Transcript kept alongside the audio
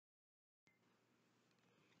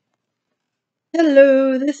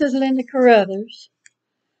Hello, this is Linda Carruthers.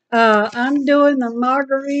 I'm doing the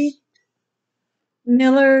Marguerite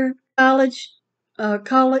Miller College,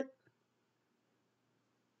 College,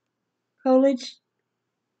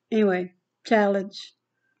 anyway, challenge.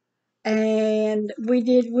 And we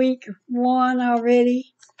did week one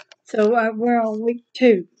already, so we're on week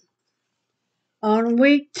two. On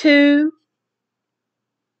week two,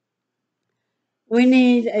 we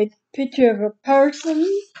need a picture of a person.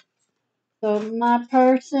 So my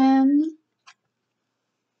person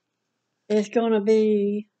is going to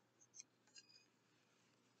be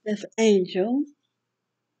this angel.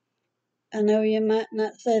 I know you might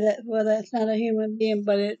not say that, well, that's not a human being,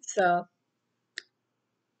 but it's a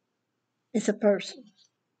person.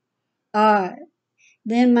 All right.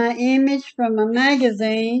 Then my image from a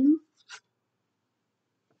magazine.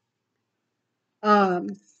 Um,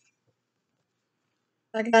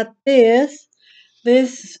 I got this.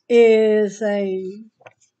 This is a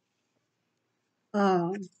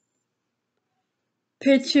um,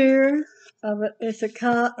 picture of it. It's a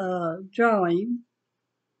drawing.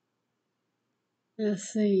 Let's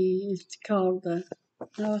see. It's called the.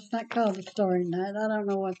 No, it's not called the Story Night. I don't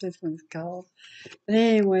know what this one's called. But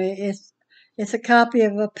anyway, it's a copy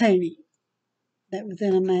of a painting that was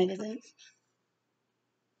in a magazine.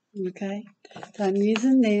 Okay, so I'm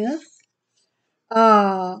using this.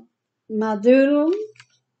 My doodle.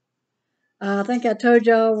 I think I told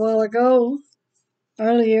y'all a while ago,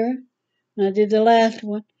 earlier, when I did the last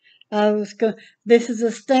one. I was go. This is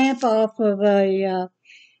a stamp off of a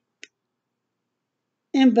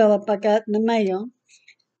envelope I got in the mail,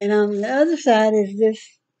 and on the other side is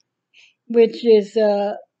this, which is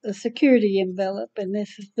a security envelope, and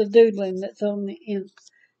this is the doodling that's on the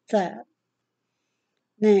inside.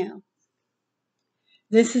 Now,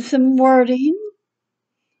 this is some wording.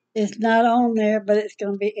 It's not on there, but it's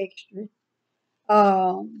going to be extra.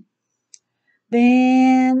 Um,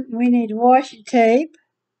 then we need washi tape.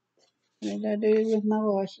 What did I do with my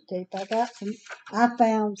washi tape? I got some. I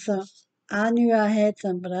found some. I knew I had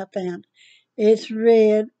some, but I found it's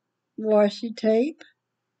red washi tape,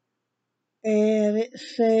 and it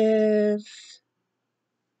says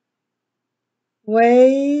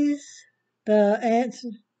ways the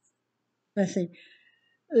answer. Let's see.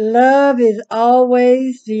 Love is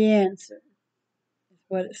always the answer. That's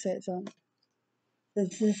what it says on it.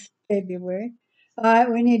 This is February. All right,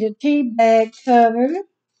 we need a tea bag cover.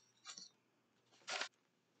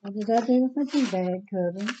 What did I do with my tea bag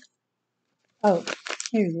cover? Oh,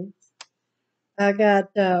 here it is. I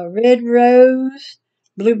got red rose,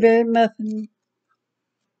 blueberry muffin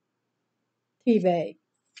tea bag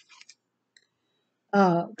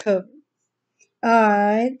cover. All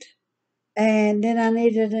right, and then I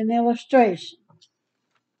needed an illustration.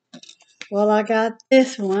 Well, I got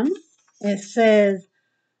this one. It says,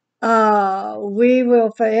 "We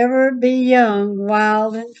will forever be young,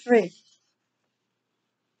 wild, and free."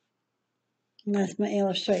 And that's my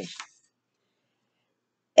illustration.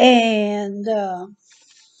 And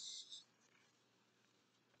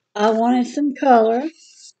I wanted some color,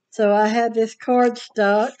 so I had this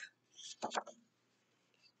cardstock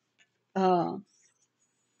uh,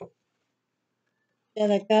 that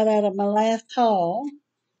I got out of my last haul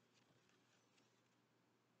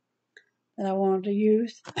that I wanted to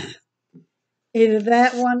use. Either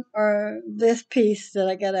that one or this piece that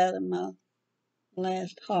I got out of my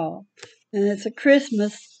last haul. And it's a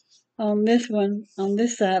Christmas on this one, on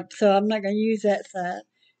this side, so I'm not going to use that side.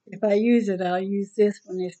 If I use it, I'll use this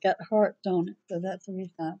one. It's got hearts on it, so that's the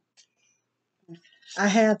reason I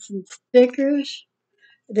have some stickers.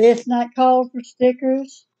 It's not called for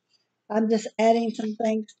stickers. I'm just adding some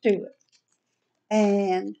things to it.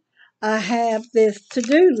 And I have this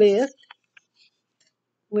to-do list,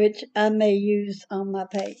 which I may use on my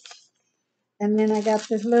page. And then I got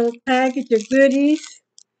this little package of goodies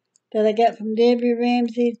that I got from Debbie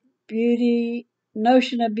Ramsey's Beauty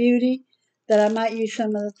Notion of Beauty that I might use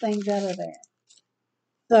some of the things out of that.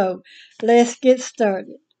 So let's get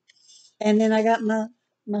started. And then I got my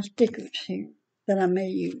stickers here that I may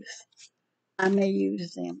use. I may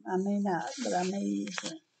use them. I may not, but I may use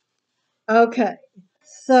them. Okay.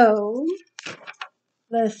 So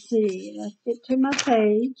let's see. Let's get to my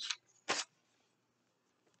page.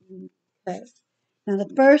 Okay. Now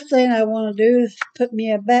the first thing I want to do is put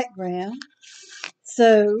me a background.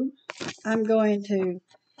 So I'm going to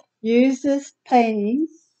use this painting,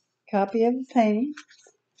 copy of the painting,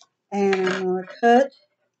 and I'm going to cut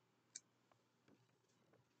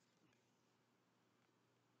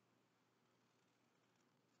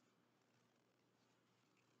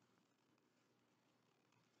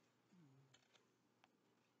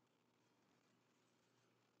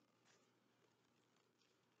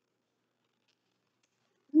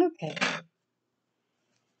Okay.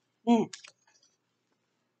 Now,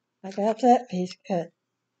 I got that piece cut.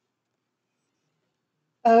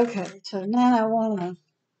 Okay, so now I want to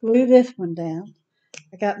glue this one down.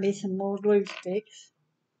 I got me some more glue sticks.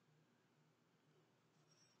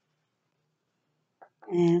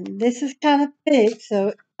 And this is kind of thick,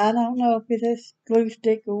 so I don't know if this glue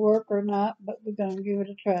stick will work or not, but we're going to give it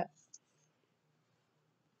a try.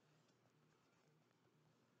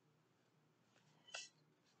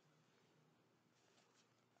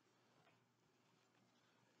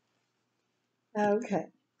 Okay,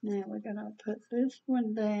 now we're going to put this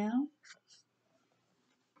one down.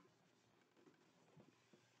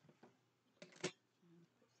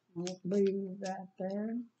 More glue right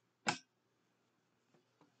there.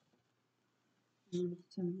 And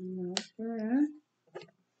some right there.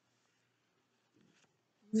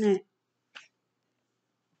 Now,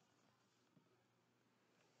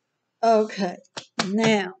 okay,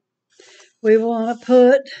 now we want to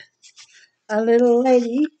put a little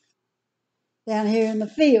lady down here in the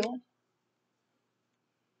field.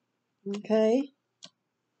 Okay,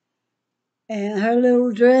 and her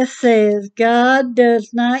little dress says, God does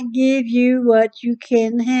not give you what you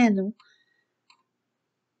can handle.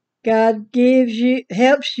 God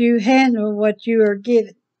helps you handle what you are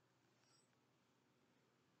given.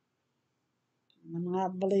 And I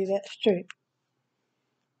believe that's true.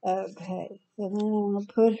 Okay, so then I'm going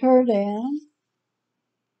to put her down.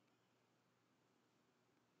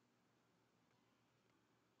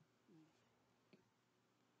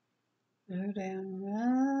 Put her down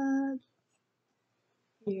right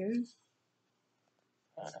here.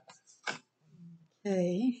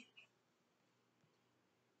 Okay.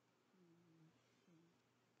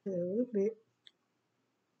 A little bit.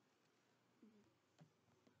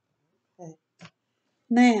 Okay.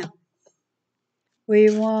 Now, we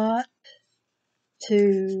want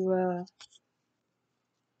to,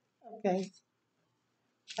 okay,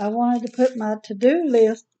 I wanted to put my to-do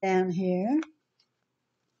list down here.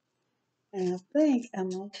 And I think I'm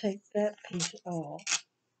going to take that piece off.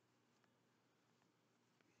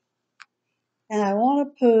 And I want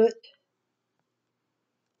to put,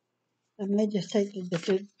 let me just take the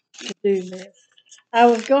to-do list. I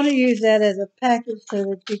was going to use that as a package so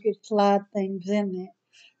that you could slide things in there,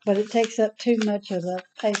 but it takes up too much of the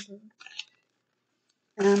paper,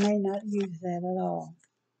 and I may not use that at all.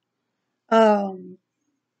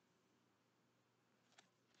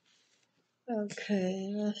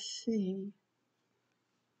 Okay, let's see.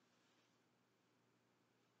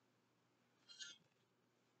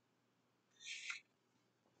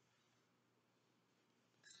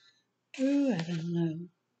 Ooh, I don't know.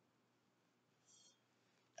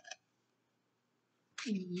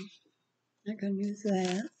 Not going to use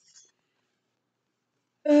that.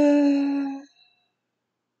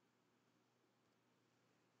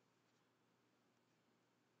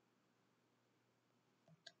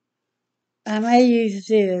 I may use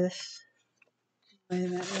this. Wait a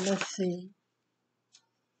minute, let's see.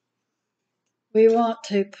 We want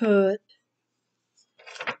to put,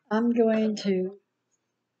 I'm going to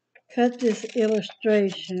cut this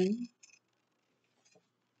illustration.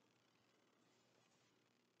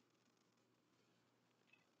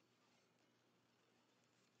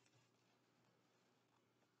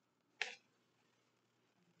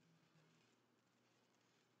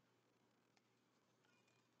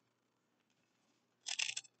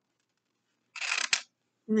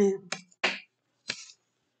 Now,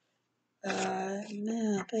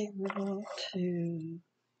 now I think we want to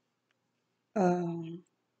um,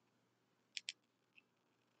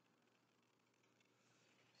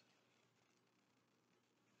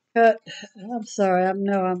 cut. I'm sorry, I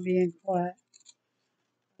know I'm being quiet.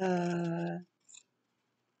 Uh,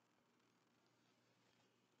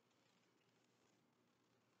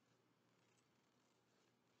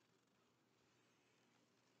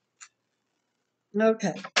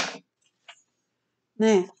 okay,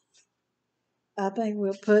 now I think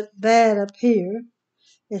we'll put that up here.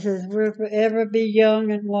 It says we'll forever be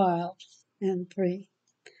young and wild and free.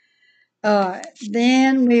 All right,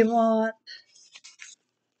 then we want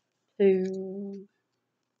to,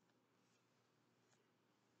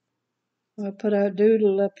 we'll put our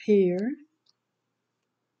doodle up here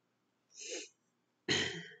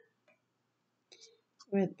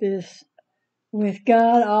with this, with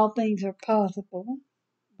God all things are possible.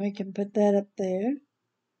 We can put that up there.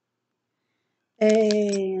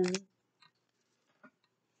 And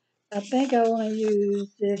I think I want to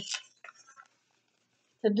use this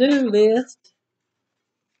to-do list.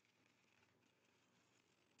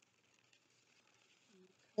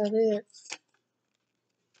 Cut it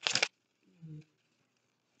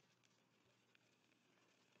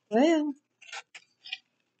Well,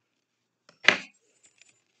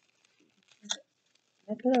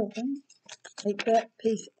 flip it open. Take that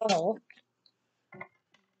piece off.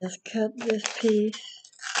 Just cut this piece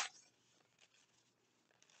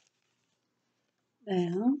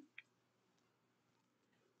down.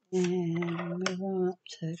 And we want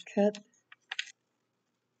to cut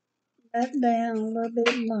that down a little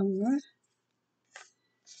bit longer.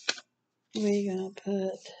 We're going to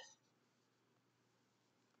put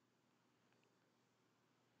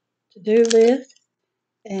to-do list,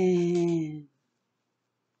 and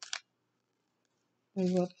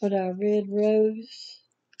we will put our red rose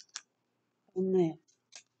on there,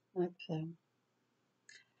 like so.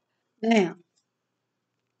 Now,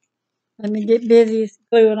 let me get busy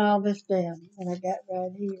gluing all this down that I got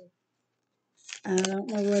right here. I don't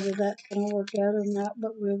know whether that's going to work out or not,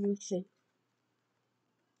 but we will see.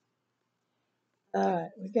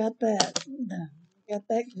 Alright, we got that done. We got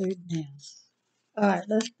that glued down. Alright,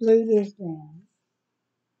 let's glue this down.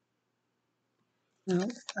 No,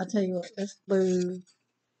 I'll tell you what, let's glue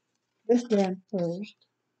this down first.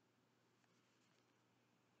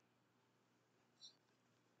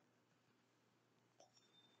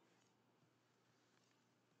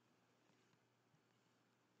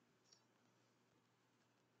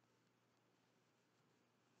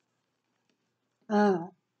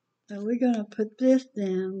 Alright, so we're going to put this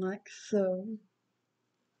down like so.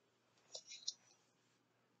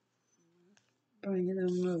 Bring it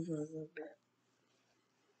on over a little bit.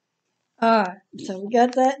 Alright, so we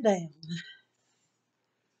got that down.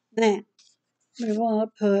 Now, we want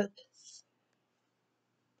to put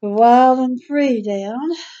the wild and free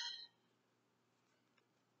down.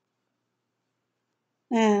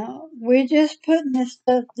 Now, we're just putting this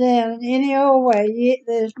stuff down any old way.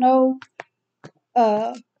 There's no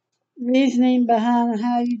reasoning behind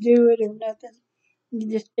how you do it or nothing.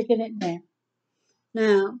 You're just sticking it down.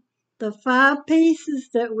 Now, the 5 pieces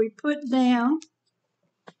that we put down,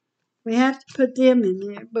 we have to put them in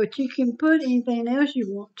there, but you can put anything else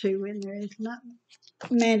you want to in there. It's not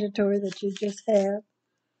mandatory that you just have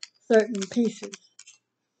certain pieces.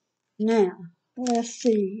 Now, let's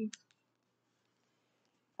see.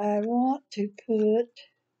 I want to put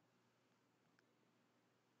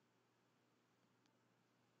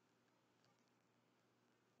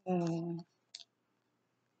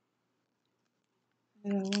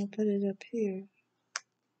I want to put it up here.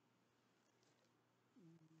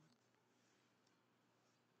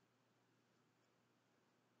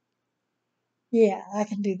 Yeah, I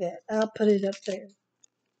can do that. I'll put it up there.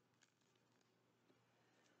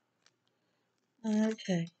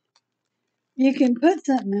 Okay. You can put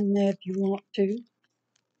something in there if you want to.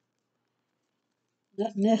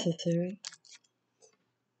 Not necessary.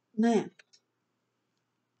 Now,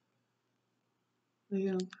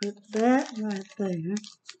 we're going to put that right there.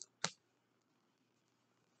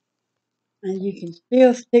 And you can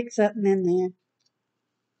still stick something in there.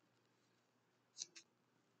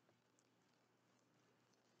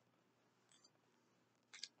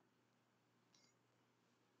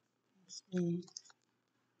 Let's see.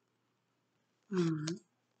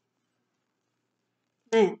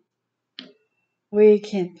 Now, we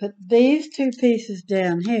can put these 2 pieces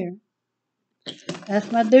down here. That's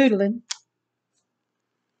my doodling.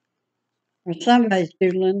 Or somebody's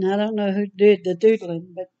doodling. I don't know who did the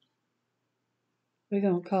doodling, but we're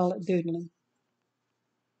going to call it doodling.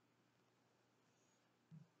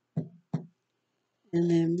 And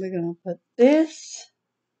then we're going to put this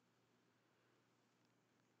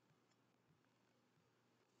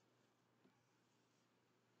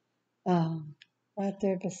right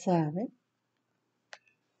there beside it.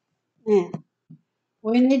 Now,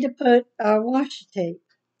 we need to put our washi tape.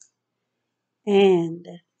 And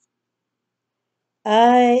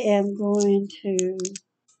I am going to,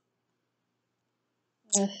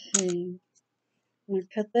 let's see, I'm going to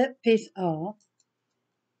cut that piece off.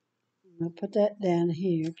 I'm going to put that down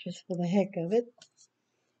here just for the heck of it.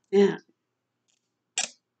 Now,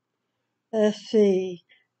 let's see,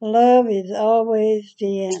 love is always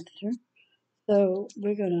the answer. So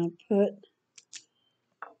we're going to put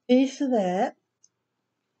a piece of that.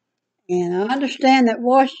 And I understand that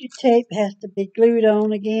washi tape has to be glued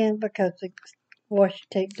on again because the washi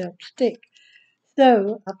tape don't stick.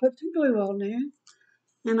 So I put some glue on there.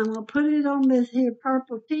 And I'm going to put it on this here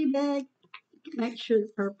purple tea bag. Make sure the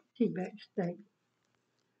purple tea bag stays.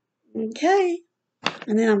 Okay.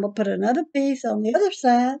 And then I'm going to put another piece on the other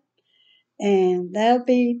side. And that'll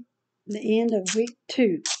be the end of week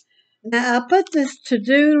 2. Now, I put this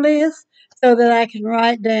to-do list so that I can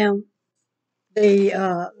write down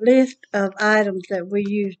the list of items that we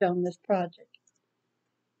used on this project.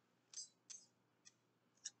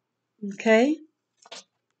 Okay,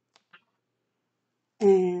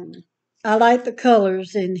 and I like the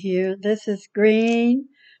colors in here. This is green,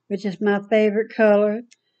 which is my favorite color.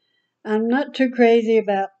 I'm not too crazy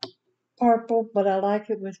about purple, but I like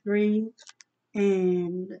it with green.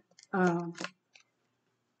 And um,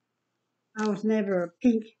 I was never a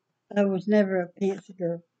pink. I was never a fancy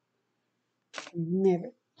girl.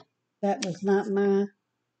 Never. That was not my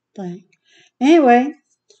thing. Anyway,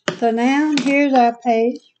 so now here's our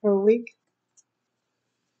page for week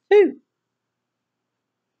 2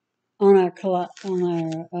 on our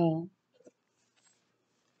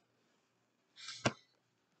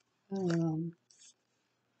um,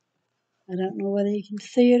 I don't know whether you can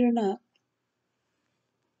see it or not.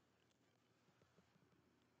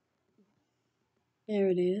 There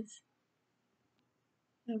it is.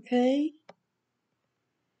 Okay.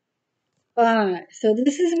 Alright, so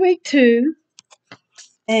this is week 2,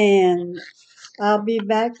 and I'll be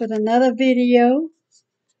back with another video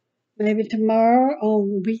maybe tomorrow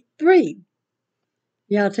on week 3.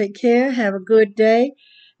 Y'all take care, have a good day,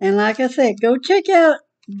 and like I said, go check out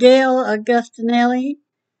Gail Augustinelli,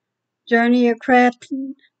 Journey of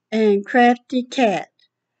Crafting, and Crafty Cat.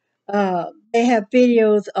 They have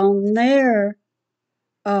videos on their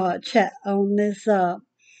chat on this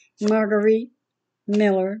Margarete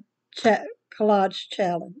Miller collage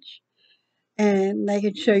challenge, and they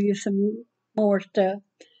can show you some more stuff.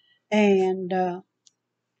 And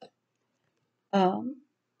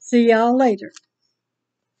see y'all later.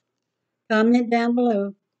 Comment down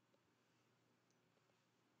below.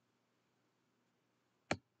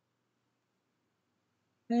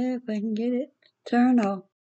 If I can get it, turn off.